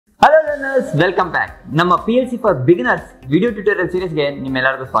Learners welcome back. ನಮ್ಮ PLC for beginners video tutorial ಸೀರೀಸ್ಗೆ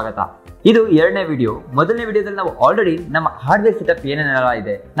ನಿಮ್ಮೆಲ್ಲರಿಗೂ ಸ್ವಾಗತ. ಇದು ಎರಡನೇ ವಿಡಿಯೋ. ಮೊದಲನೇ ವಿಡಿಯೋದಲ್ಲಿ ನಾವು ಆಲ್ರೆಡಿ ನಮ್ಮ ಹಾರ್ಡ್ವೇರ್ ಸೆಟಪ್ ಏನೇನೆಲ್ಲ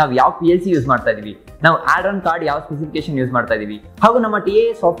ಇದೆ, ನಾವು ಯಾವ PLC ಯೂಸ್ ಮಾಡ್ತಾ ಇದೀವಿ, ನಾವು ಆಡ್ ಆನ್ ಕಾರ್ಡ್ ಯಾವ ಸ್ಪೆಸಿಫಿಕೇಶನ್ ಯೂಸ್ ಮಾಡ್ತಾ ಇದೀವಿ, ಹಾಗೂ ನಮ್ಮ TA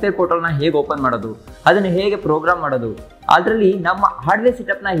ಸಾಫ್ಟ್ವೇರ್ ಪೋರ್ಟಲ್ನ ಹೇಗೆ ಓಪನ್ ಮಾಡೋದು, ಅದನ್ನು ಹೇಗೆ ಪ್ರೋಗ್ರಾಮ್ ಮಾಡೋದು, ಅದರಲ್ಲಿ ನಮ್ಮ ಹಾರ್ಡ್ವೇರ್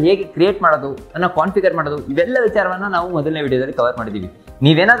ಸೆಟಪ್ನ ಹೇಗೆ ಕ್ರಿಯೇಟ್ ಮಾಡೋದು, ಅದನ್ನ ಕಾನ್ಫಿಗರ್ ಮಾಡೋದು, ಇವೆಲ್ಲ ವಿಚಾರವನ್ನ ನಾವು ಮೊದಲನೇ ವಿಡಿಯೋದಲ್ಲಿ ಕವರ್ ಮಾಡಿದ್ದೀವಿ.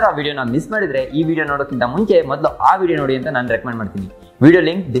 ನೀವೇನಾದ್ರೂ ಆ ವಿಡಿಯೋನ ಮಿಸ್ ಮಾಡಿದ್ರೆ ಈ ವಿಡಿಯೋ ನೋಡೋಕ್ಕಿಂತ ಮುಂಚೆ ಮೊದಲು ಆ ವಿಡಿಯೋ ನೋಡಿ ಅಂತ ನಾನು ರೆಕಮೆಂಡ್ ಮಾಡ್ತೀನಿ. ವಿಡಿಯೋ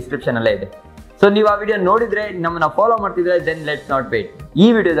ಲಿಂಕ್ ಡಿಸ್ಕ್ರಿಪ್ಷನ್ ಅಲ್ಲೇ ಇದೆ. ಸೊ ನೀವು ಆ ವಿಡಿಯೋ ನೋಡಿದ್ರೆ ನಮ್ಮನ್ನ ಫಾಲೋ ಮಾಡ್ತಿದ್ರೆ ದೆನ್ ಲೆಟ್ಸ್ ನಾಟ್ ವೇಟ್. ಈ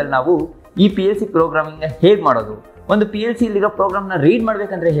ವಿಡಿಯೋದಲ್ಲಿ ನಾವು ಈ PLC ಪ್ರೋಗ್ರಾಮಿಂಗ್ ಹೇಗೆ ಮಾಡೋದು, ಒಂದು PLC ಇಲ್ಲಿರೋ ಪ್ರೋಗ್ರಾಮ್ನ ರೀಡ್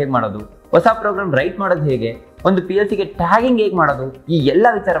ಮಾಡ್ಬೇಕಂದ್ರೆ ಹೇಗೆ ಮಾಡೋದು, ಹೊಸ ಪ್ರೋಗ್ರಾಮ್ ರೈಟ್ ಮಾಡೋದು ಹೇಗೆ, ಒಂದು PLCಗೆ ಟ್ಯಾಗಿಂಗ್ ಹೇಗೆ ಮಾಡೋದು, ಈ ಎಲ್ಲ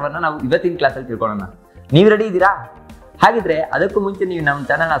ವಿಚಾರವನ್ನ ನಾವು ಇವತ್ತಿನ ಕ್ಲಾಸಲ್ಲಿ ತಿಳ್ಕೊಳ್ಳೋಣ. ನೀವು ರೆಡಿ ಇದ್ದೀರಾ? ಹಾಗಿದ್ರೆ ಅದಕ್ಕೂ ಮುಂಚೆ ನೀವು ನಮ್ಮ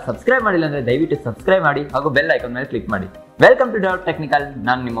ಚಾನಲ್ನ ಸಬ್ಸ್ಕ್ರೈಬ್ ಮಾಡಿಲ್ಲ ಅಂದ್ರೆ ದಯವಿಟ್ಟು ಸಬ್ಸ್ಕ್ರೈಬ್ ಮಾಡಿ ಹಾಗೂ ಬೆಲ್ ಐಕಾನ್ ಮೇಲೆ ಕ್ಲಿಕ್ ಮಾಡಿ. Welcome to DevelUp Technical.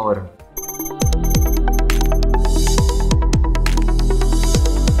 ನಾನು ನಿಮ್ಮವರು.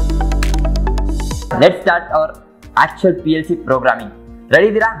 Let's start our actual PLC programming. Ready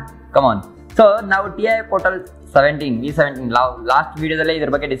ಇದ್ದೀರಾ? Come on. ಸೊ ನಾವು TI ಪೋರ್ಟಲ್ 17 ಲಾಸ್ಟ್ ವಿಡಿಯೋದಲ್ಲೇ ಇದ್ರ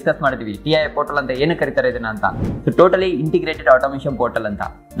ಬಗ್ಗೆ ಡಿಸ್ಕಸ್ ಮಾಡ್ತೀವಿ. TI ಪೋರ್ಟಲ್ ಅಂತ ಏನು ಕರೀತಾರೆ ಇದನ್ನ ಅಂತ. So totally integrated automation portal ಅಂತ.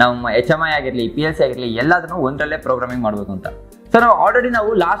 ನಮ್ಮ HMI ಆಗಿರಲಿ PLC ಆಗಿರಲಿ ಎಲ್ಲದನ್ನು ಒಂದರಲ್ಲೇ ಪ್ರೋಗ್ರಾಮಿಂಗ್ ಮಾಡಬೇಕು ಅಂತ. ಸೊ ನಾವು ಆಲ್ರೆಡಿ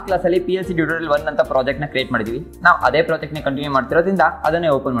ಲಾಸ್ಟ್ ಕ್ಲಾಸಲ್ಲಿ PLC ಟ್ಯುಟೋರಿಯಲ್ 1 ಅಂತ ಪ್ರಾಜೆಕ್ಟ್ನ ಕ್ರಿಯೇಟ್ ಮಾಡಿದ್ವಿ. ನಾವು ಅದೇ ಪ್ರಾಜೆಕ್ಟ್ನ ಕಂಟಿನ್ಯೂ ಮಾಡ್ತಿರೋದ್ರಿಂದ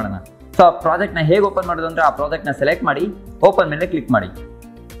ಅದನ್ನೇ ಓಪನ್ ಮಾಡೋಣ. ಸೊ ಆ ಪ್ರಾಜೆಕ್ಟ್ನ ಹೇಗೆ ಓಪನ್ ಮಾಡೋದು ಅಂದ್ರೆ ಆ ಪ್ರಾಜೆಕ್ಟ್ನ ಸೆಲೆಕ್ಟ್ ಮಾಡಿ ಓಪನ್ ಮೇಲೆ ಕ್ಲಿಕ್ ಮಾಡಿ.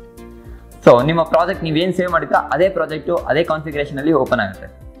 ಸೊ ನಿಮ್ಮ ಪ್ರಾಜೆಕ್ಟ್ ನೀವೇನು ಸೇವ್ ಮಾಡಿದ್ರೆ ಅದೇ ಪ್ರಾಜೆಕ್ಟು ಅದೇ ಕಾನ್ಫಿಗರೇಷನ್ ಅಲ್ಲಿ ಓಪನ್ ಆಗುತ್ತೆ.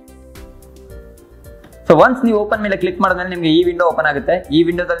 ಸೊ ಒನ್ಸ್ ನೀವು ಓಪನ್ ಮೇಲೆ ಕ್ಲಿಕ್ ಮಾಡಿದ್ಮೇಲೆ ನಿಮಗೆ ಈ ವಿಂಡೋ ಓಪನ್ ಆಗುತ್ತೆ. ಈ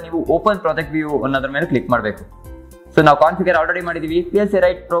ವಿಂಡೋದಲ್ಲಿ ನೀವು ಓಪನ್ ಪ್ರಾಜೆಕ್ಟ್ ವ್ಯೂ ಅನ್ನೋದ್ರ ಮೇಲೆ ಕ್ಲಿಕ್ ಮಾಡಬೇಕು. ಸೊ ನಾವು ಕಾನ್ಫಿಗರ್ ಆಲ್ರೆಡಿ ಮಾಡಿದೀವಿ. PLC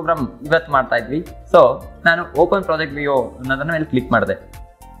ರೈಟ್ ಪ್ರೋಗ್ರಾಮ್ ಇವತ್ತು ಮಾಡ್ತಾ ಇದ್ವಿ. ಸೊ ನಾನು ಓಪನ್ ಪ್ರಾಜೆಕ್ಟ್ ವ್ಯೂ ಅನ್ನೋದ್ರ ಮೇಲೆ ಕ್ಲಿಕ್ ಮಾಡಿದೆ.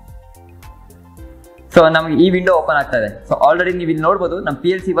 ಸೊ ನಮಗೆ ಈ ವಿಂಡೋ ಓಪನ್ ಆಗ್ತಾ ಇದೆ. ಸೊ ಆಲ್ರೆಡಿ ನೀವು ಇಲ್ಲಿ ನೋಡ್ಬೋದು ನಮ್ಮ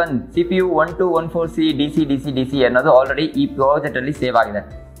PLC 1 CPU 1214C DC ಅನ್ನೋದು ಆಲ್ರೆಡಿ ಈ ಪ್ರಾಜೆಕ್ಟ್ ಅಲ್ಲಿ ಸೇವ್ ಆಗಿದೆ.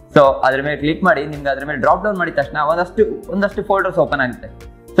 ಸೊ ಅದ್ರ ಮೇಲೆ ಕ್ಲಿಕ್ ಮಾಡಿ ನಿಮ್ಗೆ ಅದ್ರ ಮೇಲೆ ಡ್ರಾಪ್ ಡೌನ್ ಮಾಡಿದ ತಕ್ಷಣ ಒಂದಷ್ಟು ಫೋಲ್ಡರ್ಸ್ ಓಪನ್ ಆಗುತ್ತೆ.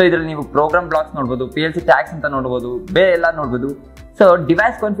 ಸೊ ಇದರಲ್ಲಿ ನೀವು ಪ್ರೋಗ್ರಾಮ್ ಬ್ಲಾಕ್ಸ್ ನೋಡ್ಬೋದು, PLC ಟ್ಯಾಗ್ಸ್ ಅಂತ ನೋಡ್ಬೋದು, ಬೇರೆ ಎಲ್ಲ ನೋಡ್ಬೋದು. ಸೊ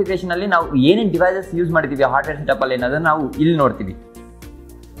ಡಿವೈಸ್ ಕಾನ್ಫಿಗರೇಷನ್ ಅಲ್ಲಿ ನಾವು ಏನೇನು ಡಿವೈಸಸ್ ಯೂಸ್ ಮಾಡಿದೀವಿ ಹಾರ್ಡ್ವೇರ್ ಸೆಟಪ್ ಅಲ್ಲಿ ಅನ್ನೋದನ್ನ ನಾವು ಇಲ್ಲಿ ನೋಡ್ತೀವಿ.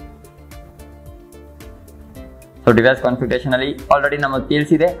 ಸೊ ಡಿವೈಸ್ ಕಾನ್ಫಿಗರೇಷನ್ ಅಲ್ಲಿ ಆಲ್ರೆಡಿ ನಮ್ಮ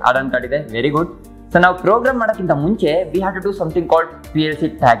PLC ಇದೆ, ಆಡ್ ಆನ್ ಕಾರ್ಡ್ ಇದೆ, ವೆರಿ ಗುಡ್. ಸೊ ನಾವು ಪ್ರೋಗ್ರಾಮ್ ಮಾಡೋಕ್ಕಿಂತ ಮುಂಚೆ we have to do something called PLC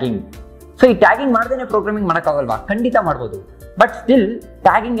tagging. So ಈ ಟ್ಯಾಗಿಂಗ್ ಮಾಡ್ದೇನೆ ಪ್ರೋಗ್ರಾಮಿಂಗ್ ಮಾಡೋಕ್ಕಾಗಲ್ವಾ? ಖಂಡಿತ ಮಾಡ್ಬೋದು. ಬಟ್ ಸ್ಟಿಲ್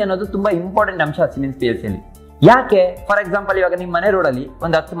ಟ್ಯಾಗಿಂಗ್ ಅನ್ನೋದು ತುಂಬಾ ಇಂಪಾರ್ಟೆಂಟ್ ಅಂಶ ಸಿಮೆನ್ಸ್ PLC ಅಲ್ಲಿ. ಯಾಕೆ? ಫಾರ್ ಎಕ್ಸಾಂಪಲ್ ಇವಾಗ ನಿಮ್ಮ ಮನೆ ರೋಡಲ್ಲಿ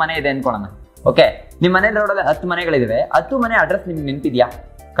ಒಂದು 10 ಮನೆ ಇದೆ ಅನ್ಕೊಳ್ಳೋಣ. ಓಕೆ, ನಿಮ್ಮ ಮನೆ ರೋಡಲ್ಲಿ 10 ಮನೆಗಳಿವೆ. 10 ಮನೆ ಅಡ್ರೆಸ್ ನಿಮ್ಗೆ ನೆನಪಿದ್ಯಾ?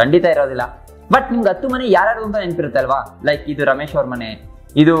 ಖಂಡಿತ ಇರೋದಿಲ್ಲ. ಬಟ್ ನಿಮ್ಗೆ 10 ಮನೆ ಯಾರ್ಯಾರು ಅಂತ ನೆನಪಿರುತ್ತೆ ಅಲ್ವಾ? ಲೈಕ್ ಇದು ರಮೇಶ್ ಅವ್ರ ಮನೆ,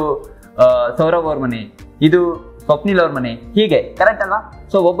 ಇದು ಸೌರವ್ ಅವ್ರ ಮನೆ, ಇದು ಸ್ವಪ್ನಿಲ್ ಅವ್ರ ಮನೆ, ಹೀಗೆ ಕರೆಕ್ಟ್ ಅಲ್ವಾ?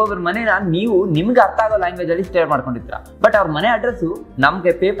 ಸೊ ಒಬ್ಬೊಬ್ಬರ ಮನೆನ ನೀವು ನಿಮ್ಗೆ ಅರ್ಥ ಆಗೋ ಲ್ಯಾಂಗ್ವೇಜ್ ಅಲ್ಲಿ ಸ್ಟೇರ್ ಮಾಡ್ಕೊಂಡಿರ್ತೀರ. ಬಟ್ ಅವ್ರ ಮನೆ ಅಡ್ರೆಸ್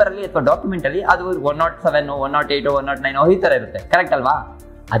ನಮ್ಗೆ ಪೇಪರ್ ಅಲ್ಲಿ ಅಥವಾ ಡಾಕ್ಯುಮೆಂಟ್ ಅಲ್ಲಿ ಅದು 107, 108, 109 ಈ ತರ ಇರುತ್ತೆ. ಕರೆಕ್ಟ್ ಅಲ್ವಾ?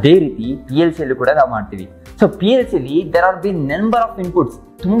 ಅದೇ ರೀತಿ PLC ಅಲ್ಲಿ ಕೂಡ ನಾವು ಮಾಡ್ತೀವಿ. ಸೊ PLC ಅಲ್ಲಿ there are B number of inputs.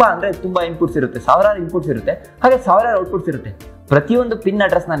 ತುಂಬಾ ಇನ್ಪುಟ್ಸ್ ಇರುತ್ತೆ, ಸಾವಿರಾರು ಇನ್ಪುಟ್ಸ್ ಇರುತ್ತೆ, ಹಾಗೆ ಸಾವಿರಾರು ಔಟ್ಪುಟ್ಸ್ ಇರುತ್ತೆ. ಪ್ರತಿಯೊಂದು ಪಿನ್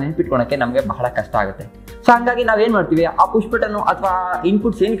ಅಡ್ರೆಸ್ ನ ನೆನ್ಪಿಟ್ಕೊಳಕ್ಕೆ ನಮಗೆ ಬಹಳ ಕಷ್ಟ ಆಗುತ್ತೆ. ಸೊ ಹಂಗಾಗಿ ನಾವೇನ್ ಮಾಡ್ತೀವಿ, ಆ ಪುಷ್ ಬಟನ್ ಅಥವಾ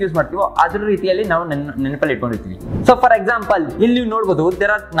ಇನ್ಪುಟ್ಸ್ ಏನಕ್ಕೆ ಯೂಸ್ ಮಾಡ್ತೀವೋ ಅದ್ರ ರೀತಿಯಲ್ಲಿ ನಾವು ನೆನಪಲ್ಲಿ ಇಟ್ಕೊಂಡಿರ್ತೀವಿ. ಸೊ ಫಾರ್ ಎಕ್ಸಾಂಪಲ್ ಇಲ್ಲಿ ನೀವು ನೋಡ್ಬೋದು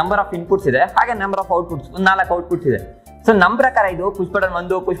there are number of inputs ಇದೆ, ಹಾಗೆ ನಂಬರ್ ಆಫ್ ಔಟ್ಪುಟ್ಸ್ 4 ಔಟ್ಪುಟ್ಸ್ ಇದೆ. ಸೊ ನಮ್ಮ ಪ್ರಕಾರ ಇದು push button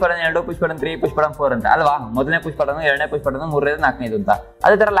 1, push button 2, push button 3, push button 4 ಅಂತ ಅಲ್ವಾ? ಮೊದಲನೇ ಪುಷ್ ಬಟನ್, ಎರಡನೇ ಪುಷ್ ಬಟನ್, ಮೂರನೇದು, ನಾಲ್ಕನೇದು ಅಂತ.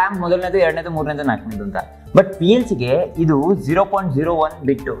 ಅದೇ ತರ ಲ್ಯಾಂಪ್ ಮೊದಲನೇದು, ಎರಡನೇದು, ಮೂರನೇದು, ನಾಲ್ಕನೇದು ಅಂತ. ಬಟ್ PLCಗೆ ಇದು 0.01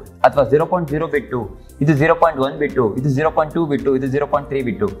 ಬಿಟ್ಟು ಅಥವಾ 0.0 ಬಿಟ್ಟು, ಇದು 0.1 ಬಿಟ್ಟು, ಇದು 0.2 ಬಿಟ್ಟು, ಇದು 0.3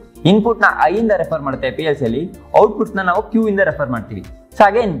 ಬಿಟ್ಟು. ಇನ್ಪುಟ್ ನ I ಇಂದ ರೆಫರ್ ಮಾಡುತ್ತೆ PLC ಅಲ್ಲಿ, ಔಟ್ಪುಟ್ಸ್ ನ ನಾವು Q ಇಂದ ರೆಫರ್ ಮಾಡ್ತೀವಿ. ಸೊ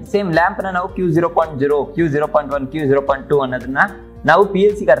ಅಗೇನ್ ಸೇಮ್ ಲ್ಯಾಂಪ್ ನ ನಾವು Q0.0, Q0.1, Q0.2 ಅನ್ನೋದನ್ನ ನಾವು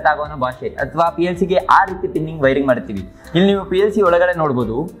PLCಗೆ ಅರ್ಥ ಆಗೋ ಭಾಷೆ ಅಥವಾ PLCಗೆ ಆ ರೀತಿ ಪಿನ್ನಿಂಗ್ ವೈರಿಂಗ್ ಮಾಡ್ತೀವಿ. ಇಲ್ಲಿ ನೀವು PLC ಒಳಗಡೆ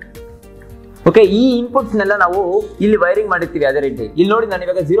ನೋಡ್ಬೋದು. ಓಕೆ, ಈ ಇನ್ಪುಟ್ಸ್ ನೆಲ್ಲ ನಾವು ಇಲ್ಲಿ ವೈರಿಂಗ್ ಮಾಡಿರ್ತೀವಿ. ಅದೇ ರೀತಿ ಇಲ್ಲಿ ನೋಡಿ, ನಾನು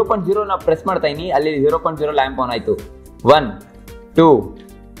ಇವಾಗ 0.0 ನಾವು ಪ್ರೆಸ್ ಮಾಡ್ತಾ ಇದೀನಿ, ಅಲ್ಲಿ 0.0 ಲ್ಯಾಂಪ್ ಆನ್ ಆಯ್ತು. 1, 2,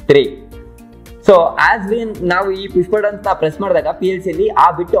 3. ಸೊ ಆಸ್ ವಿ ನಾವು ಈ ಪುಷ್ ಬಟನ್ ಪ್ರೆಸ್ ಮಾಡಿದಾಗ PLC ಅಲ್ಲಿ ಆ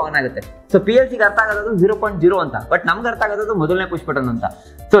ಬಿಟ್ಟು ಆನ್ ಆಗುತ್ತೆ. ಸೊ PLCಗೆ ಅರ್ಥ ಆಗೋದು 0.0 ಅಂತ, ಬಟ್ ನಮ್ಗೆ ಅರ್ಥ ಆಗೋದು ಮೊದಲನೇ ಪುಷ್ ಬಟನ್ ಅಂತ.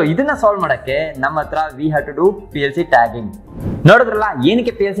 ಸೊ ಇದನ್ನ ಸಾಲ್ವ್ ಮಾಡಕ್ಕೆ ನಮ್ಮ ಹತ್ರ we have to do PLC tagging. ನೋಡಿದ್ರಲ್ಲ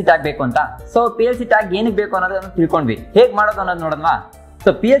ಏನಕ್ಕೆ PLC ಟ್ಯಾಗ್ ಬೇಕು ಅಂತ. ಸೊ PLC ಟ್ಯಾಗ್ ಏನಕ್ಕೆ ಬೇಕು ಅನ್ನೋದನ್ನ ತಿಳ್ಕೊಂಡ್ವಿ. ಹೇಗೆ ಮಾಡೋದು ಅನ್ನೋದು ನೋಡೋಣ. ಸೊ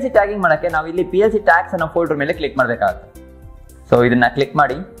PLC ಟ್ಯಾಗಿಂಗ್ ಮಾಡಕ್ಕೆ ನಾವು ಇಲ್ಲಿ PLC ಟ್ಯಾಗ್ಸ್ ಅನ್ನೋ ಫೋಲ್ಡರ್ ಮೇಲೆ ಕ್ಲಿಕ್ ಮಾಡಬೇಕಾಗುತ್ತೆ. ಸೊ ಇದನ್ನ ಕ್ಲಿಕ್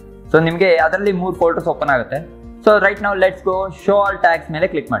ಮಾಡಿ. ಸೊ ನಿಮಗೆ ಅದರಲ್ಲಿ 3 ಫೋಲ್ಡರ್ಸ್ ಓಪನ್ ಆಗುತ್ತೆ. ಸೊ ರೈಟ್ ನಾವು let's go show all tags ಮೇಲೆ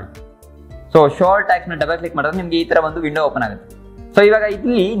ಕ್ಲಿಕ್ ಮಾಡಿ. ಸೊ ಶೋ ಆಲ್ ಟ್ಯಾಗ್ಸ್ ಮೇಲೆ ಡಬಲ್ ಕ್ಲಿಕ್ ಮಾಡಿದ್ರೆ ನಿಮ್ಗೆ ಈ ತರ ಒಂದು ವಿಂಡೋ ಓಪನ್ ಆಗುತ್ತೆ. ಸೊ ಇವಾಗ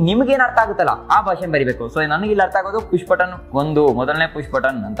ಇಲ್ಲಿ ನಿಮ್ಗೇನು ಅರ್ಥ ಆಗುತ್ತಲ್ಲ ಆ ಭಾಷೆ ಬರೀಬೇಕು. ಸೊ ನನಗೆ ಇಲ್ಲಿ ಅರ್ಥ ಆಗೋದು ಪುಷ್ ಬಟನ್ 1, ಮೊದಲನೇ ಪುಷ್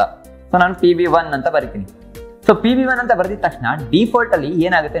ಬಟನ್ ಅಂತ. ಸೊ ನಾನು PB1 ಅಂತ ಬರೀತೀನಿ. ಸೊ PB1 ಅಂತ ಬರೆದಿದ ತಕ್ಷಣ ಡಿಫಾಲ್ಟ್ ಅಲ್ಲಿ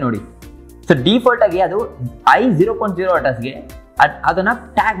ಏನಾಗುತ್ತೆ ನೋಡಿ. ಸೊ ಡಿಫಾಲ್ಟ್ ಆಗಿ ಅದು I 0.0 ಅಡ್ರೆಸ್ಗೆ ಅದನ್ನ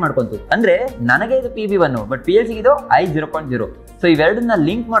ಟ್ಯಾಗ್ ಮಾಡ್ಕೊಂತು. ಅಂದ್ರೆ ನನಗೆ ಇದು PB1 ಬಟ್ PLC ಇದು I0.0. ಸೊ ಇವೆರಡನ್ನ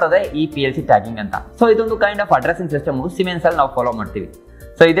ಲಿಂಕ್ ಮಾಡೋದೇ ಈ PLC ಟ್ಯಾಗಿಂಗ್ ಅಂತ. ಸೊ ಇದೊಂದು kind of addressing system Simmons ಅಲ್ಲಿ ನಾವು ಫಾಲೋ ಮಾಡ್ತೀವಿ.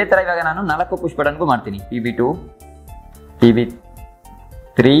 ಸೊ ಇದೇ ತರ ಇವಾಗ ನಾನು 4 ಪುಷ್ ಬಟನ್ಗೂ ಮಾಡ್ತೀನಿ, PB2,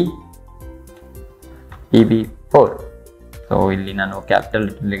 PB3, PB4. ಸೊ ಇಲ್ಲಿ ನಾನು ಕ್ಯಾಪಿಟಲ್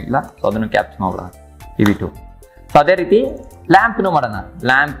ಇಲ್ಲ, ಸೊ ಅದನ್ನು ಕ್ಯಾಪ್ಚರ್ ಮಾಡೋಣ, PB2. ಸೊ ಅದೇ ರೀತಿ ಲ್ಯಾಂಪ್ನು ಮಾಡೋಣ,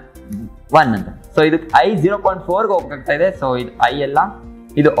 ಲ್ಯಾಂಪ್ 1 ಅಂತ. ಸೊ ಇದು I0.4ಗೆ ಹೋಗ್ತಾ ಇದೆ. ಸೊ ಇದು I ಎಲ್ಲ,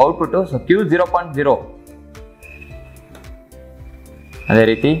 ಇದು ಔಟ್ಪುಟ್. So Q0.0. ಅದೇ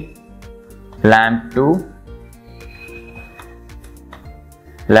ರೀತಿ ಲ್ಯಾಂಪ್ 2,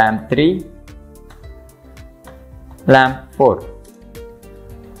 ಲ್ಯಾಂಪ್ 3, ಲ್ಯಾಂಪ್ 4.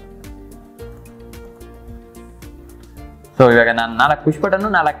 ಸೊ ಇವಾಗ ನಾನು 4 ಪುಷ್ ಬಟನ್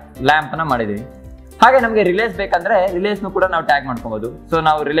 4 ಲ್ಯಾಂಪ್ನ ಮಾಡಿದ್ದೀವಿ. ಹಾಗೆ ನಮಗೆ ರಿಲೇಸ್ ಬೇಕಂದ್ರೆ ರಿಲೇಸ್ನು ಕೂಡ ನಾವು ಟ್ಯಾಗ್ ಮಾಡ್ಕೊಬೋದು. ಸೊ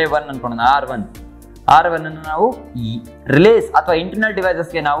ನಾವು ರಿಲೇ 1 ಅನ್ಕೊಳ್ಳೋಣ, R1 ಅನ್ನು ನಾವು ಈ ರಿಲೇಸ್ ಅಥವಾ ಇಂಟರ್ನಲ್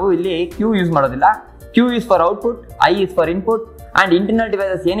ಡಿವೈಸಸ್ಗೆ ನಾವು ಇಲ್ಲಿ Q ಯೂಸ್ ಮಾಡೋದಿಲ್ಲ. Q is for output, I is for input and internal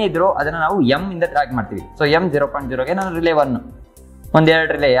devices ಏನೇ ಇದ್ರು ಅದನ್ನ ನಾವು M ಇಂದ ಟ್ಯಾಗ್ ಮಾಡ್ತೀವಿ. ಸೊ M0.0ಗೆ ನಾನು ರಿಲೇ 1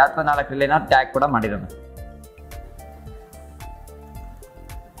 ಒಂದೆರಡು ರಿಲೇ ಅಥವಾ 4 ರಿಲೇನ ಟ್ಯಾಗ್ ಕೂಡ ಮಾಡಿರೋಣ.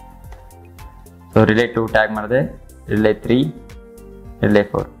 ಸೊ ರಿಲೇ 2 ಟ್ಯಾಗ್ ಮಾಡಿದೆ, ರಿಲೇ 3, ರಿಲೇ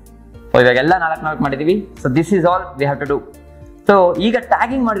 4. ಸೊ ಇವಾಗೆಲ್ಲ 4 ಮಾಡಿದೀವಿ. So this is all we have to do. So ಈಗ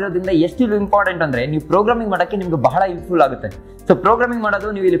ಟ್ಯಾಗಿಂಗ್ ಮಾಡಿರೋದ್ರಿಂದ ಎಷ್ಟು ಇಂಪಾರ್ಟೆಂಟ್ ಅಂದ್ರೆ ನೀವು ಪ್ರೋಗ್ರಾಮಿಂಗ್ ಮಾಡೋಕ್ಕೆ ನಿಮ್ಗೆ ಬಹಳ ಯೂಸ್ಫುಲ್ ಆಗುತ್ತೆ. ಸೊ ಪ್ರೋಗ್ರಾಮಿಂಗ್ ಮಾಡೋದು,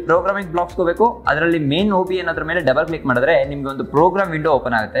 ನೀವು ಇಲ್ಲಿ ಪ್ರೋಗ್ರಾಮಿಂಗ್ ಬ್ಲಾಕ್ಸ್ ಹೋಗಬೇಕು, ಅದರಲ್ಲಿ ಮೇನ್ OP ಏನಾದ್ರ ಮೇಲೆ ಡಬಲ್ ಕ್ಲಿಕ್ ಮಾಡಿದ್ರೆ ನಿಮ್ಗೆ ಒಂದು ಪ್ರೋಗ್ರಾಮ್ ವಿಂಡೋ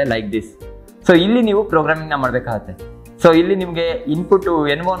ಓಪನ್ ಆಗುತ್ತೆ ಲೈಕ್ ದಿಸ್. ಸೊ ಇಲ್ಲಿ ನೀವು ಪ್ರೋಗ್ರಾಮಿಂಗ್ ನ ಮಾಡಬೇಕಾಗುತ್ತೆ. ಸೊ ಇಲ್ಲಿ ನಿಮಗೆ ಇನ್ಪುಟ್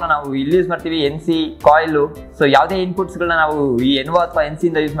ಎನ್ವೋನ ನಾವು ಇಲ್ಲಿ ಯೂಸ್ ಮಾಡ್ತೀವಿ, NC, ಕಾಯಿಲ್. ಸೊ ಯಾವುದೇ ಇನ್ಪುಟ್ಸ್ಗಳನ್ನ ನಾವು ಈ ಎನ್ವೋ ಅಥವಾ NC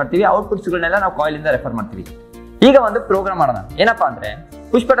ಇಂದ ಯೂಸ್ ಮಾಡ್ತೀವಿ, ಔಟ್ಪುಟ್ಸ್ಗಳನ್ನೆಲ್ಲ ನಾವು ಕಾಯಿಲ್ ಇಂದ ರೆಫರ್ ಮಾಡ್ತೀವಿ. ಈಗ ಒಂದು ಪ್ರೋಗ್ರಾಮ್ ಮಾಡೋಣ. ಏನಪ್ಪಾ ಅಂದ್ರೆ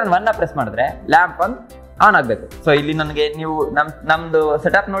ಪುಷ್ ಬಟನ್ 1 ಪ್ರೆಸ್ ಮಾಡಿದ್ರೆ ಲ್ಯಾಂಪ್ 1 ಆನ್ ಆಗಬೇಕು. ಸೊ ಇಲ್ಲಿ ನನಗೆ ನೀವು ನಮ್ದು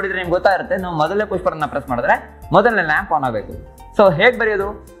ಸೆಟಪ್ ನೋಡಿದ್ರೆ ನಿಮ್ಗೆ ಗೊತ್ತಾಗಿರುತ್ತೆ, ನಾವು ಮೊದಲನೇ ಪುಷ್ ಬಟನ್ ಪ್ರೆಸ್ ಮಾಡಿದ್ರೆ ಮೊದಲನೇ ಲ್ಯಾಂಪ್ ಆನ್ ಆಗಬೇಕು. ಸೊ ಹೇಗೆ ಬರೆಯೋದು?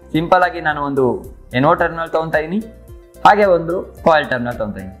 ಸಿಂಪಲ್ ಆಗಿ ನಾನು ಒಂದು ಎನ್ವೋ ಟರ್ಮಿನಲ್ ತಗೊಂತಾ ಇದೀನಿ, ಹಾಗೆ ಒಂದು ಕಾಯಿಲ್ ಟರ್ಮಿನಲ್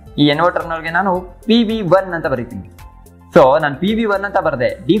ತಗೊಂತಾ ಇದೀನಿ. ಈ ಎನ್ವೋ ಟರ್ಮಿನಲ್ಗೆ ನಾನು PB1 ಅಂತ ಬರೀತೀನಿ. ಸೊ ನಾನು PB1 ಅಂತ ಬರದೆ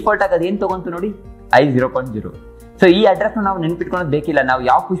ಡಿಫಾಲ್ಟ್ ಆಗಿ ಅದೇನು ತಗೊಂತು ನೋಡಿ, I0.0. ಸೊ ಈ ಅಡ್ರೆಸ್ ನಾವು ನೆನ್ಪಿಟ್ಕೊಳ್ಳೋದು ಬೇಕಿಲ್ಲ, ನಾವು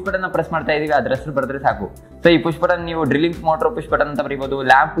ಯಾವ ಪುಷ್ ಬಟನ್ ಪ್ರೆಸ್ ಮಾಡ್ತಾ ಇದೀವಿ ಅದ್ರ ಹೆಸರು ಬರೆದ್ರೆ ಸಾಕು. ಸೊ ಈ ಪುಷ್ ಬಟನ್ ನೀವು ಡ್ರಿಲ್ಲಿಂಗ್ ಮೋಟರ್ ಪುಷ್ ಬಟನ್ ಅಂತ ಬರೀಬಹುದು,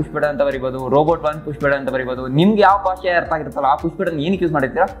 ಲ್ಯಾಂಪ್ ಪುಷ್ ಬಟನ್ ಅಂತ ಬರೀಬಹುದು, ರೋಬೋಟ್ 1 ಪುಷ್ ಬಟನ್ ಅಂತ ಬರೀಬಹುದು. ನಿಮ್ಗೆ ಯಾವ ಭಾಷೆ ಅರ್ಥ ಆಗಿರುತ್ತಲ್ಲ ಆ ಪುಷ್ ಬಟನ್ ಏನಕ್ಕೆ ಯೂಸ್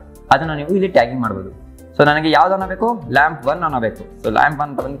ಮಾಡಿರ್ತೀರೋ ಅದನ್ನ ನೀವು ಇಲ್ಲಿ ಟ್ಯಾಗಿಂಗ್ ಮಾಡಬಹುದು. ಸೊ ನನಗೆ ಯಾವ್ದು ಅನ್ನಬೇಕು, ಲ್ಯಾಂಪ್ 1 ಅನ್ನಬೇಕು. ಸೊ ಲ್ಯಾಂಪ್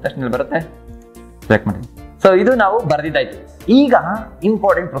 1 ಬಂದ ತಕ್ಷಣ ಇಲ್ಲಿ ಬರುತ್ತೆ, ಸೆಲೆಕ್ಟ್ ಮಾಡಿ. ಸೊ ಇದು ನಾವು ಬರೆದಿದ್ದಾಯ್ತು. ಈಗ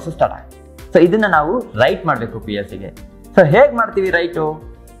ಇಂಪಾರ್ಟೆಂಟ್ ಪ್ರೊಸೆಸ್ ಸ್ಟಾರ್ಟ್ ಆಗುತ್ತೆ. ಸೊ ಇದನ್ನ ನಾವು ರೈಟ್ ಮಾಡಬೇಕು PLCಗೆ. ಸೊ ಹೇಗೆ ಮಾಡ್ತೀವಿ ರೈಟು?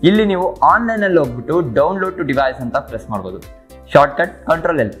 ಇಲ್ಲಿ ನೀವು ಆನ್ಲೈನ್ ಅಲ್ಲಿ ಹೋಗ್ಬಿಟ್ಟು ಡೌನ್ಲೋಡ್ ಟು ಡಿವೈಸ್ ಅಂತ ಪ್ರೆಸ್ ಮಾಡ್ಬೋದು, short cut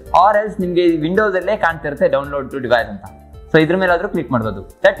Ctrl+L, R else ನಿಮಗೆ ವಿಂಡೋಸ್ ಅಲ್ಲೇ ಕಾಣ್ತಿರುತ್ತೆ ಡೌನ್ಲೋಡ್ ಟು ಡಿವೈಸ್ ಅಂತ. ಸೊ ಇದ್ರ ಮೇಲೆ ಆದ್ರೂ ಕ್ಲಿಕ್ ಮಾಡ್ಬೋದು.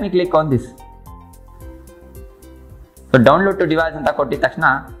 Let me click on this. So download to device ಅಂತ ಕೊಟ್ಟಿದ ತಕ್ಷಣ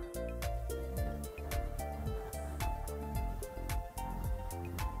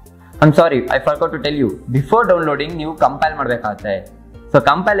I'm sorry, I forgot to tell you, before downloading ನೀವು ಕಂಪೈಲ್ ಮಾಡಬೇಕಾಗುತ್ತೆ. ಸೊ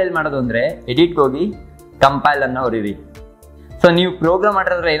ಕಂಪೈಲ್ ಎಲ್ಲಿ ಮಾಡೋದು ಅಂದ್ರೆ ಎಡಿಟ್ಗೆ ಹೋಗಿ ಕಂಪೈಲ್ ಅನ್ನ ಹೊರೀರಿ. ಸೊ ನೀವು ಪ್ರೋಗ್ರಾಮ್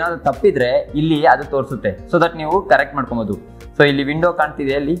ಮಾಡಿದ್ರೆ ಏನಾದ್ರು ತಪ್ಪಿದ್ರೆ ಇಲ್ಲಿ ಅದು ತೋರಿಸುತ್ತೆ, ಸೊ ದಟ್ ನೀವು ಕರೆಕ್ಟ್ ಮಾಡ್ಕೊಬೋದು. ಸೊ ಇಲ್ಲಿ ವಿಂಡೋ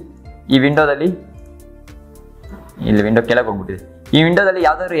ಕಾಣ್ತಿದೆ, ಅಲ್ಲಿ ಈ ವಿಂಡೋದಲ್ಲಿ ಇಲ್ಲಿ ವಿಂಡೋ ಕೆಳಗೆ ಹೋಗ್ಬಿಟ್ಟಿದೆ. ಈ ವಿಂಡೋದಲ್ಲಿ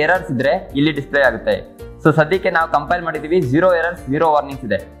ಯಾವ್ದಾದ್ರು ಎರರ್ಸ್ ಇದ್ರೆ ಇಲ್ಲಿ ಡಿಸ್ಪ್ಲೇ ಆಗುತ್ತೆ. ಸೊ ಸದ್ಯಕ್ಕೆ ನಾವು ಕಂಪೈಲ್ ಮಾಡಿದೀವಿ, 0 ಎರರ್ಸ್ 0 ವಾರ್ನಿಂಗ್ಸ್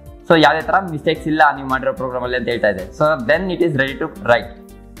ಇದೆ. ಸೊ ಯಾವುದೇ ತರ ಮಿಸ್ಟೇಕ್ಸ್ ಇಲ್ಲ ನೀವು ಮಾಡಿರೋ ಪ್ರೋಗ್ರಾಮ್ ಅಲ್ಲಿ ಅಂತ ಹೇಳ್ತಾ ಇದೆ. So then it is ready to right.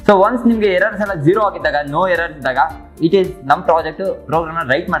 So once ನಿಮ್ಗೆ ಎರರ್ಸ್ ಎಲ್ಲ 0 ಆಗಿದ್ದಾಗ, ನೋ ಎರರ್ಸ್ ಇದ್ದಾಗ, ಇಟ್ ಈಸ್ ನಮ್ಮ ಪ್ರಾಜೆಕ್ಟ್ ಪ್ರೋಗ್ರಾಮ್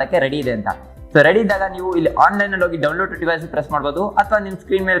ರೈಟ್ ಮಾಡಕ್ಕೆ ರೆಡಿ ಇದೆ ಅಂತ. ಸೊ ರೆಡಿ ಇದ್ದಾಗ ನೀವು ಇಲ್ಲಿ ಆನ್ಲೈನ್ ಅಲ್ಲಿ ಹೋಗಿ ಡೌನ್ಲೋಡ್ ಟು ಡಿವೈಸ್ ಪ್ರೆಸ್ ಮಾಡ್ಬೋದು, ಅಥವಾ ನಿಮ್ಮ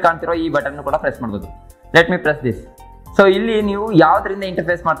ಸ್ಕ್ರೀನ್ ಮೇಲೆ ಕಾಣ್ತಿರೋ ಈ ಬಟನ್ ಕೂಡ ಪ್ರೆಸ್ ಮಾಡ್ಬೋದು. Let me press this. So ಇಲ್ಲಿ ನೀವು ಯಾವ್ದ್ರಿಂದ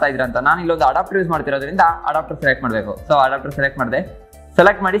ಇಂಟರ್ಫೇಸ್ ಮಾಡ್ತಾ ಇದ್ರ ಅಂತ, ನಾನು ಇಲ್ಲೊಂದು ಅಡಾಪ್ಟರ್ ಯೂಸ್ ಮಾಡ್ತಿರೋದ್ರಿಂದ ಅಡಾಪ್ಟರ್ ಸೆಲೆಕ್ಟ್ ಮಾಡಬೇಕು. ಸೊ ಅಡಾಪ್ಟರ್ ಸೆಲೆಕ್ಟ್ ಮಾಡಿದೆ,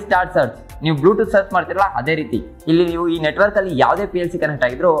 ಸೆಲೆಕ್ಟ್ ಮಾಡಿ ಸ್ಟಾರ್ಟ್ ಸರ್ಚ್. ನೀವು ಬ್ಲೂಟೂತ್ ಸರ್ಚ್ ಮಾಡ್ತಿರಲ್ಲ ಅದೇ ರೀತಿ ಇಲ್ಲಿ ನೀವು ಈ ನೆಟ್ವರ್ಕ್ ಅಲ್ಲಿ ಯಾವುದೇ PLC ಕನೆಕ್ಟ್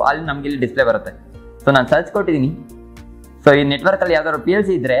ಆಗಿದ್ರು ಅಲ್ಲಿ ನಮ್ಗೆ ಇಲ್ಲಿ ಡಿಸ್ಪ್ಲೇ ಬರುತ್ತೆ. ಸೊ ನಾನು ಸರ್ಚ್ ಕೊಟ್ಟಿದ್ದೀನಿ. ಸೊ ಈ ನೆಟ್ವರ್ಕ್ ಅಲ್ಲಿ ಯಾವ್ದಾದ್ರು PLC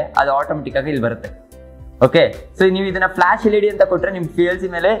ಇದ್ರೆ ಅದು ಆಟೋಮೆಟಿಕ್ ಆಗಿ ಇಲ್ಲಿ ಬರುತ್ತೆ. ಓಕೆ, ಸೊ ನೀವು ಇದನ್ನ ಫ್ಲಾಶ್ LED ಅಂತ ಕೊಟ್ರೆ ನಿಮ್ PLC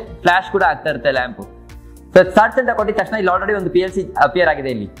ಮೇಲೆ ಫ್ಲಾಶ್ ಕೂಡ ಆಗ್ತಾ ಇರುತ್ತೆ ಲ್ಯಾಂಪ್. ಸೊ ಸರ್ಚ್ ಅಂತ ಕೊಟ್ಟಿದ ತಕ್ಷಣ ಇಲ್ಲಿ ಆಲ್ರೆಡಿ ಒಂದು PLC ಅಪಿಯರ್ ಆಗಿದೆ,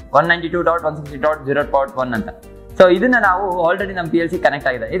 ಇಲ್ಲಿ 192.160.0.1 ಅಂತ. ಸೊ ಇದನ್ನ ನಾವು ಆಲ್ರೆಡಿ ನಮ್ಮ PLC ಕನೆಕ್ಟ್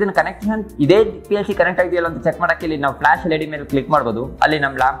ಆಗಿದೆ. ಇದನ್ನ ಕನೆಕ್ಷನ್ ಇದೇ PLC ಕನೆಕ್ಟ್ ಆಗಿದೆಯಲ್ಲ ಅಂತ ಚೆಕ್ ಮಾಡಕ್ಕೆ ಇಲ್ಲಿ ನಾವು ಫ್ಲಾಶ್ LED ಮೇಲೆ ಕ್ಲಿಕ್ ಮಾಡ್ಬೋದು. ಅಲ್ಲಿ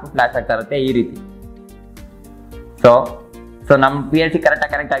ನಮ್ಮ ಲ್ಯಾಂಪ್ ಫ್ಲಾಶ್ ಆಗ್ತಾ ಇರುತ್ತೆ ಈ ರೀತಿ. ಸೊ ನಮ್ಮ PLC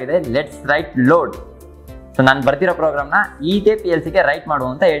ಕರೆಕ್ಟಾಗಿ ಕನೆಕ್ಟ್ ಆಗಿದೆ. Let's right load. ಸೊ ನಾನು ಬರ್ತಿರೋ ಪ್ರೋಗ್ರಾಮ್ನ ಇದೇ PLCಗೆ ರೈಟ್ ಮಾಡು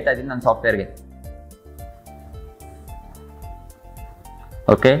ಅಂತ ಹೇಳ್ತಾ ಇದ್ದೀನಿ ನನ್ನ ಸಾಫ್ಟ್ವೇರ್ಗೆ.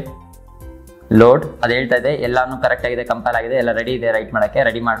 ಓಕೆ, ಲೋಡ್ ಅದು ಹೇಳ್ತಾ ಇದೆ ಎಲ್ಲಾನು ಕರೆಕ್ಟ್ ಆಗಿದೆ, ಕಂಪೈಲ್ ಆಗಿದೆ, ಎಲ್ಲ ರೆಡಿ ಇದೆ ರೈಟ್ ಮಾಡಕ್ಕೆ.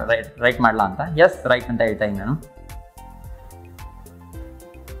 ರೈಟ್ ಮಾಡಲಾ ಅಂತ, ಎಸ್ ರೈಟ್ ಅಂತ ಹೇಳ್ತಾ ಇದ್ದೀನಿ ನಾನು.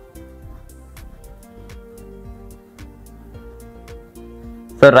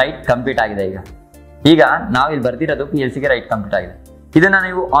 ಸೊ ರೈಟ್ ಕಂಪ್ಲೀಟ್ ಆಗಿದೆ. ಈಗ ನಾವು ಇಲ್ಲಿ ಬರ್ದಿರೋದು PLCಗೆ ರೈಟ್ ಕಂಪ್ಲೀಟ್ ಆಗಿದೆ. ಇದನ್ನ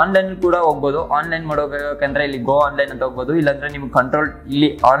ನೀವು ಆನ್ಲೈನ್ ಕೂಡ ಹೋಗ್ಬೋದು. ಆನ್ಲೈನ್ ಮಾಡೋಬೇಕಂದ್ರೆ ಇಲ್ಲಿ ಗೋ ಆನ್ಲೈನ್ ಅಂತ ಹೋಗ್ಬೋದು, ಇಲ್ಲಾಂದ್ರೆ ನಿಮ್ಗೆ ಕಂಟ್ರೋಲ್ ಇಲ್ಲಿ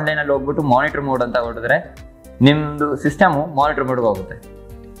ಆನ್ಲೈನ್ ಅಲ್ಲಿ ಹೋಗ್ಬಿಟ್ಟು ಮಾನಿಟರ್ ಮೋಡ್ ಅಂತ ಹೊಡೆದ್ರೆ ನಿಮ್ದು ಸಿಸ್ಟಮ್ ಮಾನಿಟರ್ ಮೋಡ್ಗೆ ಹೋಗುತ್ತೆ.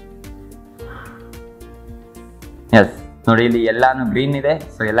 ಎಸ್ ನೋಡಿ, ಇಲ್ಲಿ ಎಲ್ಲಾನು ಗ್ರೀನ್ ಇದೆ.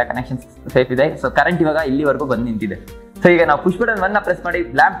 ಸೊ ಎಲ್ಲ ಕನೆಕ್ಷನ್ ಸೇಫ್ ಇದೆ. ಸೊ ಕರೆಂಟ್ ಇವಾಗ ಇಲ್ಲಿವರೆಗೂ ಬಂದು ನಿಂತಿದೆ. ಸೊ ಈಗ ನಾವು ಪುಷ್ ಬಟನ್ 1 ಪ್ರೆಸ್ ಮಾಡಿ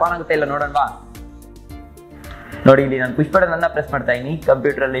ಲ್ಯಾಂಪ್ ಆನ್ ಆಗುತ್ತೆ ಇಲ್ಲ ನೋಡೋಣ. ನೋಡಿ, ಇಲ್ಲಿ ನಾನು ಪುಷ್ ಬಟನ್ 1 ಪ್ರೆಸ್ ಮಾಡ್ತಾ ಇದೀನಿ.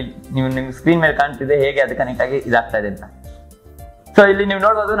 ಕಂಪ್ಯೂಟರ್ ಅಲ್ಲಿ ನಿಮ್ ಸ್ಕ್ರೀನ್ ಮೇಲೆ ಕಾಣ್ತಿದೆ ಹೇಗೆ ಅದು ಕನೆಕ್ಟ್ ಆಗಿ ಇದಾಗ್ತಾ ಇದೆ ಅಂತ. ಸೊ ಇಲ್ಲಿ ನೀವು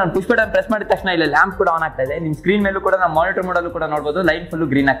ನೋಡಬಹುದು, ನಾನು ಪುಷ್ ಬಟನ್ ಪ್ರೆಸ್ ಮಾಡಿದ ತಕ್ಷಣ ಇಲ್ಲಿ ಲ್ಯಾಂಪ್ ಕೂಡ ಆನ್ ಆಗ್ತಾ ಇದೆ. ನಿಮ್ ಸ್ಕ್ರೀನ್ ಮೇಲೂ ಕೂಡ ನಾವು ಮಾನಿಟರ್ ಮಾಡಲು ಕೂಡ ನೋಡಬಹುದು ಲೈನ್ ಫುಲ್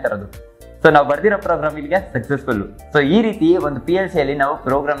ಗ್ರೀನ್ ಆಗ್ತಾ ಇರೋದು. ಸೊ ನಾವು ಬರ್ದಿರೋ ಪ್ರೋಗ್ರಾಮ್ ಇಲ್ಲಿಗೆ ಸಕ್ಸಸ್ಫುಲ್. ಸೊ ಈ ರೀತಿ ಒಂದು PLC ಅಲ್ಲಿ ನಾವು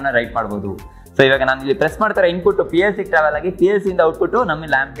ಪ್ರೋಗ್ರಾಮ್ ನ ರೈಟ್ ಮಾಡಬಹುದು. ಸೊ ಇವಾಗ ನಾನು ಇಲ್ಲಿ ಪ್ರೆಸ್ ಮಾಡ್ತಾರೆ ಇನ್ಪುಟ್ PLC ಟ್ರಾವೆಲ್ ಆಗಿ PLC ಇಂದ ಔಟ್ಪುಟ್ ನಮ್ಮ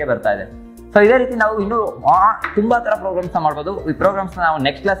ಲ್ಯಾಂಪ್ಗೆ ಬರ್ತಾ ಇದೆ. ಸೊ ಇದೇ ರೀತಿ ನಾವು ಇನ್ನೂ ತುಂಬಾ ತರ ಪ್ರೋಗ್ರಾಮ್ಸ್ ಮಾಡ್ಬೋದು. ಈ ಪ್ರೋಗ್ರಾಮ್ಸ್ ನಾವು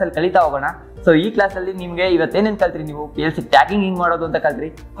ನೆಕ್ಸ್ಟ್ ಕ್ಲಾಸ್ ಅಲ್ಲಿ ಕಲಿತಾ ಹೋಗೋಣ. ಸೊ ಈ ಕ್ಲಾಸ್ ಅಲ್ಲಿ ನಿಮ್ಗೆ ಇವತ್ತೇನೇನ್ ಕಲ್ತ್ರಿ, ನೀವು PLC ಟ್ಯಾಗಿಂಗ್ ಹಿಂಗ್ ಮಾಡೋದು ಅಂತ ಕಲ್ತ್ರಿ,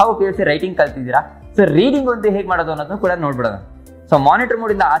 ಹಾಗೂ PLC ರೈಟಿಂಗ್ ಕಲ್ತಿದ್ದೀರಾ. ಸೊ ರೀಡಿಂಗ್ ಒಂದು ಹೇಗೆ ಮಾಡೋದು ಅನ್ನೋದನ್ನು ಕೂಡ ನೋಡ್ಬಿಡೋಣ. ಸೊ ಮಾನಿಟರ್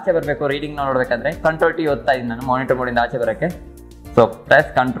ಮೋಡ್ ಇಂದ ಆಚೆ ಬರಬೇಕು ರೀಡಿಂಗ್ ನೋಡ್ಬೇಕಂದ್ರೆ ಕಂಟ್ರೋಲ್ T ಒತ್ತಾ ಇದ್ದೀನಿ ನಾನು ಮಾನಿಟರ್ ಮೋಡ್ ಇಂದ ಆಚೆ ಬರಕ್ಕೆ. So press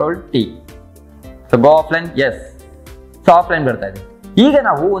control T. So go offline. S, so offline ಬರ್ತಾ ಇದೆ. ಈಗ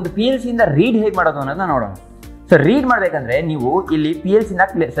ನಾವು ಒಂದು PLC ಇಂದ ರೀಡ್ ಹೇಗೆ ಮಾಡೋದು ಅನ್ನೋದನ್ನ ನೋಡೋಣ. ಸೊ ರೀಡ್ ಮಾಡ್ಬೇಕಂದ್ರೆ ನೀವು ಇಲ್ಲಿ PLC ನ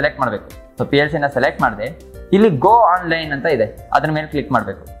ಸೆಲೆಕ್ಟ್ ಮಾಡಬೇಕು. ಸೊ PLC ನ ಸೆಲೆಕ್ಟ್ ಮಾಡಿದೆ, ಇಲ್ಲಿ ಗೋ ಆನ್ಲೈನ್ ಅಂತ ಇದೆ, ಅದ್ರ ಮೇಲೆ ಕ್ಲಿಕ್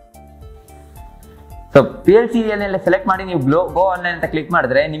ಮಾಡಬೇಕು. ಸೊ PLC ಸೆಲೆಕ್ಟ್ ಮಾಡಿ ನೀವು ಗೋ ಆನ್ಲೈನ್ ಅಂತ ಕ್ಲಿಕ್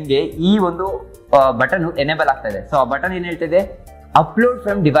ಮಾಡಿದ್ರೆ ನಿಮ್ಗೆ ಈ ಒಂದು ಬಟನ್ ಎನೇಬಲ್ ಆಗ್ತಾ ಇದೆ. ಸೊ ಆ ಬಟನ್ ಏನ್ ಹೇಳ್ತಿದೆ, ಅಪ್ಲೋಡ್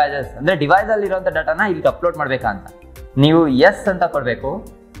ಫ್ರಮ್ ಡಿವೈಸಸ್, ಅಂದ್ರೆ ಡಿವೈಸ್ ಅಲ್ಲಿ ಇರುವಂತ ಡಾಟಾನ ಇಲ್ಲಿ ಅಪ್ಲೋಡ್ ಮಾಡ್ಬೇಕಾ ಅಂತ. ನೀವು ಎಸ್ ಅಂತ ಕೊಡ್ಬೇಕು.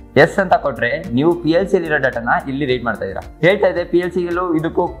 ಎಸ್ ಅಂತ ಕೊಟ್ರೆ ನೀವು PLC ಅಲ್ಲಿರೋ ಡಾಟಾನ ಇಲ್ಲಿ ರೀಡ್ ಮಾಡ್ತಾ ಇದೀರಾ. ಹೇಳ್ತಾ ಇದೆ PLC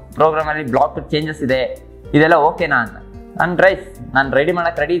ಇದಕ್ಕೂ ಪ್ರೋಗ್ರಾಮ್ ಅಲ್ಲಿ ಬ್ಲಾಕ್ ಚೇಂಜಸ್ ಇದೆ, ಇದೆಲ್ಲ ಓಕೆನಾ ಅಂತ. ನಾನು ರೆಡಿ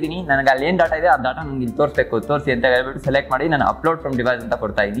ಮಾಡಕ್ ರೆಡಿ ಇದೀನಿ. ನನಗೆ ಅಲ್ಲಿ ಏನ್ ಡಾಟಾ ಇದೆ ಆ ಡಾಟಾ ನಂಗೆ ಇಲ್ಲಿ ತೋರಿಸಿ ಅಂತ ಹೇಳ್ಬಿಟ್ಟು ಸೆಲೆಕ್ಟ್ ಮಾಡಿ ನಾನು ಅಪ್ಲೋಡ್ ಫ್ರಮ್ ಡಿವೈಸ್ ಅಂತ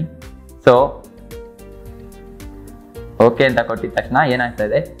ಕೊಡ್ತಾ ಇದೀನಿ. ಸೊ ಓಕೆ ಅಂತ ಕೊಟ್ಟಿದ ತಕ್ಷಣ ಏನಾಗ್ತಾ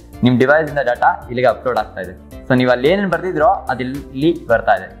ಇದೆ, ನಿಮ್ ಡಿವೈಸ್ ಇಂದ ಡಾಟಾ ಇಲ್ಲಿಗೆ ಅಪ್ಲೋಡ್ ಆಗ್ತಾ ಇದೆ. ಸೊ ನೀವು ಅಲ್ಲಿ ಏನೇನು ಬರ್ದಿದ್ರೋ ಅದು ಇಲ್ಲಿ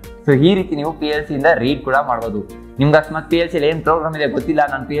ಬರ್ತಾ ಇದೆ. ಸೊ ಈ ರೀತಿ ನೀವು PLC ಇಂದ ರೀಡ್ ಕೂಡ ಮಾಡ್ಬೋದು. ನಿಮ್ಗೆ ಅಕಸ್ಮಾತ್ PLC ಅಲ್ಲಿ ಏನ್ ಪ್ರೋಗ್ರಾಮ್ ಇದೆ ಗೊತ್ತಿಲ್ಲ,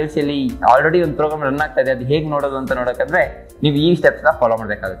 ನಾನು PLC ಅಲ್ಲಿ ಆಲ್ರೆಡಿ ಒಂದು ಪ್ರೋಗ್ರಾಮ್ ರನ್ ಆಗ್ತಾ ಇದೆ, ಅದು ಹೇಗೆ ನೋಡೋದು ಅಂತ ನೋಡೋಕಂದ್ರೆ ನೀವು ಈ ಸ್ಟೆಪ್ಸ್ ನ ಫಾಲೋ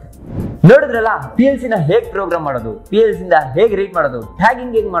ಮಾಡ್ಬೇಕಾಗುತ್ತೆ. ನೋಡಿದ್ರಲ್ಲ PLC ನ ಹೇಗೆ ಪ್ರೋಗ್ರಾಮ್ ಮಾಡೋದು, PLC ಇಂದ ಹೇಗೆ ರೀಡ್ ಮಾಡೋದು,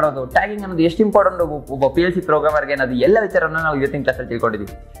 ಟ್ಯಾಗಿಂಗ್ ಹೇಗೆ ಮಾಡೋದು, ಟ್ಯಾಗಿಂಗ್ ಅನ್ನೋದು ಎಷ್ಟು ಇಂಪಾರ್ಟೆಂಟ್ ಒಬ್ಬ PLC ಪ್ರೋಗ್ರಾಮರ್ಗೆ ಅನ್ನೋದು ಎಲ್ಲ ವಿಚಾರನ ನಾವು ಇವತ್ತಿನ ಕ್ಲಾಸಲ್ಲಿ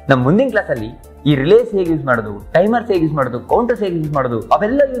ತಿಳ್ಕೊಂಡಿದ್ದೀವಿ. ನಮ್ಮ ಮುಂದಿನ ಕ್ಲಾಸಲ್ಲಿ ಈ ರಿಲೇಸ್ ಹೇಗೆ ಯೂಸ್ ಮಾಡೋದು, ಟೈಮರ್ಸ್ ಹೇಗೆ ಯೂಸ್ ಮಾಡೋದು, ಕೌಂಟರ್ಸ್ ಹೇಗೆ ಯೂಸ್ ಮಾಡೋದು,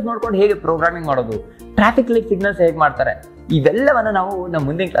 ಅವೆಲ್ಲ ಯೂಸ್ ಮಾಡ್ಕೊಂಡು ಹೇಗೆ ಪ್ರೋಗ್ರಾಮಿಂಗ್ ಮಾಡೋದು, ಟ್ರಾಫಿಕ್ ಲೈಟ್ ಸಿಗ್ನಲ್ಸ್ ಹೇಗೆ ಮಾಡ್ತಾರೆ, ಇವೆಲ್ಲವನ್ನ ನಾವು ನಮ್ಮ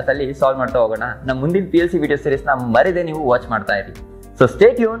ಮುಂದಿನ ಕ್ಲಾಸಲ್ಲಿ ಸಾಲ್ವ್ ಮಾಡ್ತಾ ಹೋಗೋಣ. ನಮ್ಮ ಮುಂದಿನ PLC ವಿಡಿಯೋ ಸೀರೀಸ್ ನ ಮರಿದೆ ನೀವು ವಾಚ್ ಮಾಡ್ತಾ ಇರಿ. ಸೊ ಸ್ಟೇ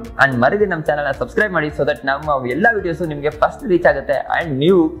ಟ್ಯೂನ್ ಅಂಡ್ ಮರಿದೆ ನಮ್ಮ ಚಾನಲ್ ಸಬ್ಸ್ಕ್ರೈಬ್ ಮಾಡಿ, ಸೊ ದಟ್ ನಮ್ಮ ಎಲ್ಲ ವಿಡಿಯೋಸ್ ನಿಮಗೆ ಫಸ್ಟ್ ರೀಚ್ ಆಗುತ್ತೆ ಅಂಡ್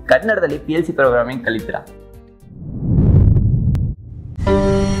ನೀವು ಕನ್ನಡದಲ್ಲಿ PLC ಪ್ರೋಗ್ರಾಮಿಂಗ್ ಕಲಿತೀರಾ.